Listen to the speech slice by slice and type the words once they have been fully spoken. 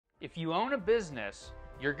If you own a business,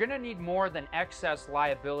 you're going to need more than excess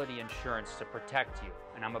liability insurance to protect you,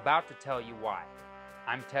 and I'm about to tell you why.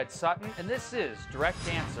 I'm Ted Sutton, and this is Direct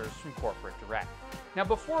Answers from Corporate Direct. Now,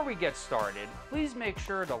 before we get started, please make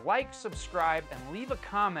sure to like, subscribe, and leave a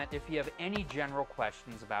comment if you have any general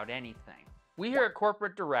questions about anything. We here at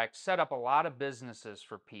Corporate Direct set up a lot of businesses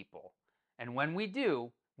for people, and when we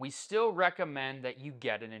do, we still recommend that you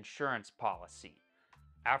get an insurance policy.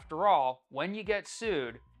 After all, when you get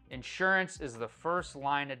sued, insurance is the first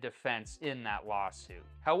line of defense in that lawsuit.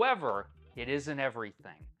 However, it isn't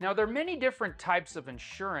everything. Now, there are many different types of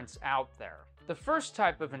insurance out there. The first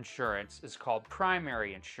type of insurance is called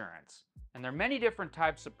primary insurance, and there are many different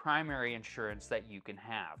types of primary insurance that you can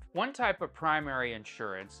have. One type of primary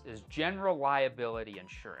insurance is general liability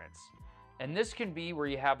insurance, and this can be where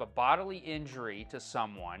you have a bodily injury to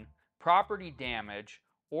someone, property damage,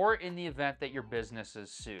 or in the event that your business is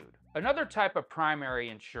sued. Another type of primary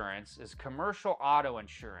insurance is commercial auto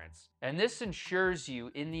insurance, and this insures you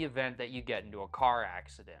in the event that you get into a car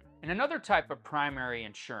accident. And another type of primary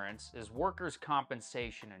insurance is workers'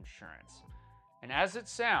 compensation insurance. And as it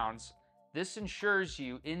sounds, this insures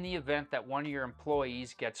you in the event that one of your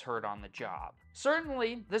employees gets hurt on the job.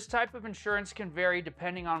 Certainly, this type of insurance can vary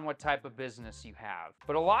depending on what type of business you have,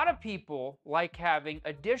 but a lot of people like having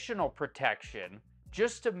additional protection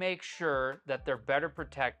just to make sure that they're better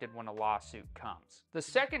protected when a lawsuit comes. The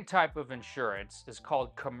second type of insurance is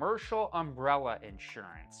called commercial umbrella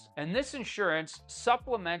insurance. And this insurance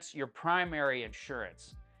supplements your primary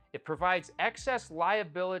insurance. It provides excess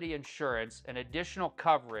liability insurance and additional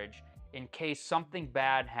coverage in case something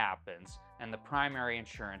bad happens and the primary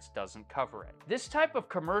insurance doesn't cover it. This type of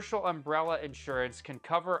commercial umbrella insurance can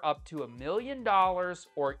cover up to $1 million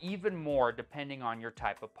or even more depending on your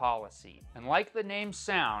type of policy. And like the name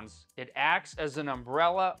sounds, it acts as an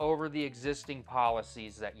umbrella over the existing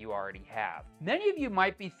policies that you already have. Many of you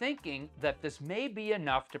might be thinking that this may be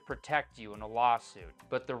enough to protect you in a lawsuit,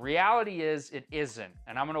 but the reality is it isn't,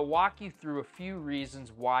 and I'm going to walk you through a few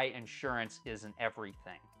reasons why insurance isn't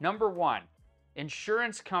everything. Number one,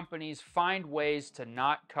 insurance companies find ways to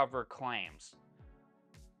not cover claims.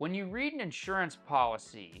 When you read an insurance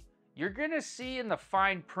policy, you're going to see in the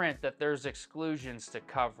fine print that there's exclusions to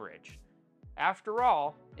coverage. After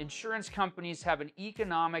all, insurance companies have an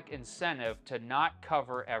economic incentive to not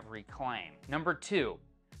cover every claim. Number two,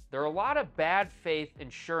 there are a lot of bad faith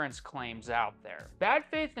insurance claims out there. Bad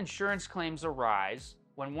faith insurance claims arise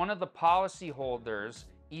when one of the policyholders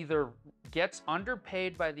either gets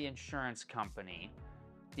underpaid by the insurance company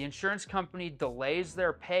delays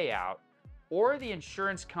their payout, or the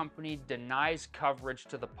insurance company denies coverage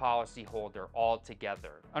to the policyholder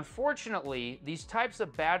altogether. Unfortunately, these types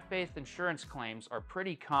of bad faith insurance claims are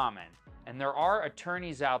pretty common, and there are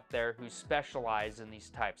attorneys out there who specialize in these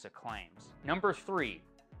types of claims. Number three,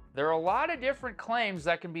 there are a lot of different claims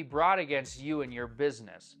that can be brought against you and your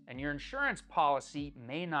business, and your insurance policy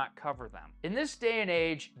may not cover them. In this day and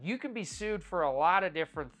age, you can be sued for a lot of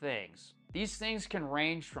different things. These things can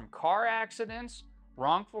range from car accidents,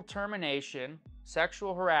 wrongful termination,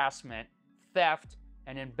 sexual harassment, theft,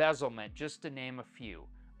 and embezzlement, just to name a few.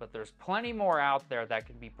 But there's plenty more out there that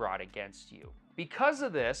can be brought against you. Because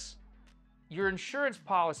of this, your insurance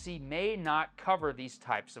policy may not cover these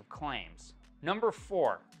types of claims. Number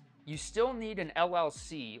four, you still need an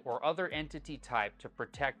LLC or other entity type to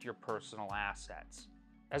protect your personal assets.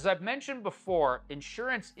 As I've mentioned before,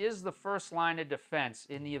 insurance is the first line of defense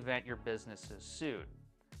in the event your business is sued.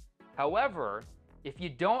 However, if you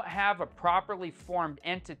don't have a properly formed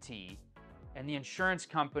entity and the insurance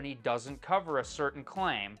company doesn't cover a certain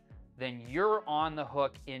claim, then you're on the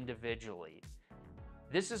hook individually.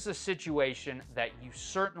 This is a situation that you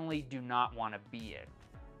certainly do not want to be in.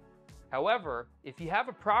 However, if you have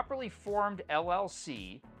a properly formed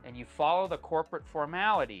LLC and you follow the corporate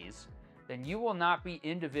formalities, then you will not be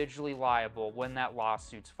individually liable when that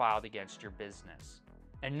lawsuit's filed against your business.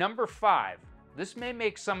 And number five, this may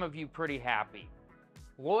make some of you pretty happy.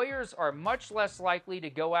 Lawyers are much less likely to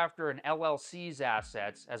go after an LLC's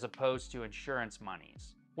assets as opposed to insurance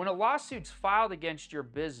monies. When a lawsuit's filed against your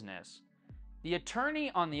business, the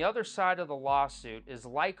attorney on the other side of the lawsuit is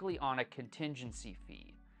likely on a contingency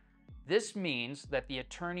fee. This means that the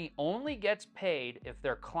attorney only gets paid if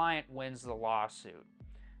their client wins the lawsuit.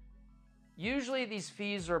 Usually these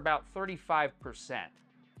fees are about 35%.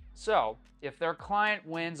 So, if their client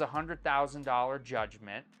wins a $100,000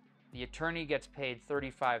 judgment, the attorney gets paid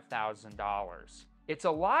 $35,000. It's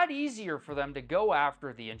a lot easier for them to go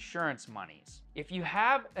after the insurance monies. If you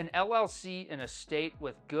have an LLC in a state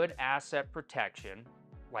with good asset protection,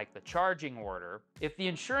 like the charging order, if the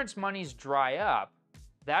insurance monies dry up,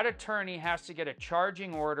 that attorney has to get a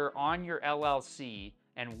charging order on your LLC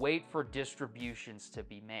and wait for distributions to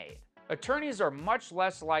be made. Attorneys are much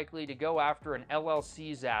less likely to go after an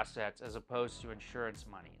LLC's assets as opposed to insurance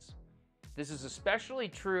monies. This is especially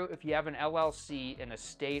true if you have an LLC in a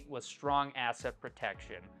state with strong asset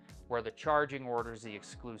protection, where the charging order is the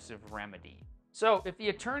exclusive remedy. So if the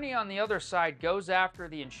attorney on the other side goes after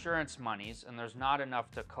the insurance monies and there's not enough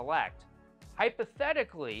to collect,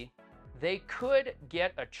 hypothetically, they could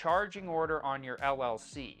get a charging order on your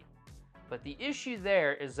LLC. But the issue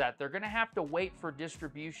there is that they're going to have to wait for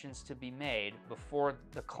distributions to be made before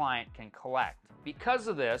the client can collect. Because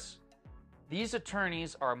of this, these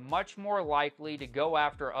attorneys are much more likely to go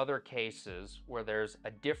after other cases where there's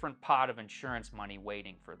a different pot of insurance money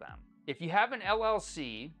waiting for them. If you have an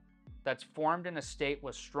LLC that's formed in a state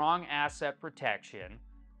with strong asset protection,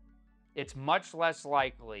 it's much less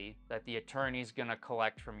likely that the attorney's going to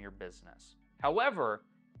collect from your business. However,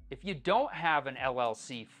 if you don't have an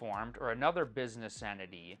LLC formed or another business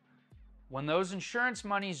entity, when those insurance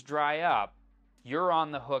monies dry up, you're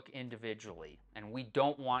on the hook individually, and we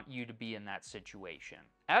don't want you to be in that situation.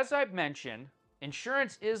 As I've mentioned,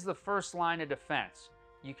 insurance is the first line of defense.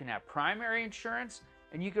 You can have primary insurance,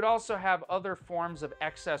 and you could also have other forms of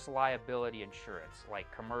excess liability insurance,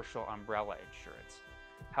 like commercial umbrella insurance.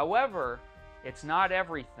 However, it's not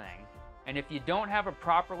everything, and if you don't have a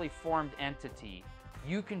properly formed entity,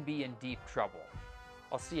 you can be in deep trouble.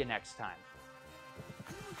 I'll see you next time.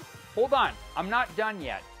 Hold on, I'm not done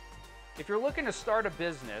yet. If you're looking to start a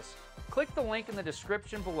business, click the link in the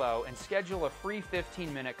description below and schedule a free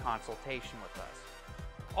 15-minute consultation with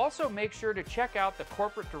us. Also, make sure to check out the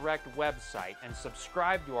Corporate Direct website and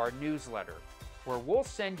subscribe to our newsletter, where we'll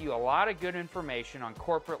send you a lot of good information on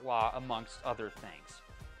corporate law amongst other things.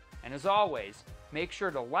 And as always, make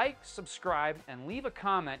sure to like, subscribe, and leave a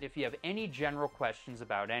comment if you have any general questions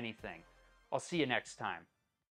about anything. I'll see you next time.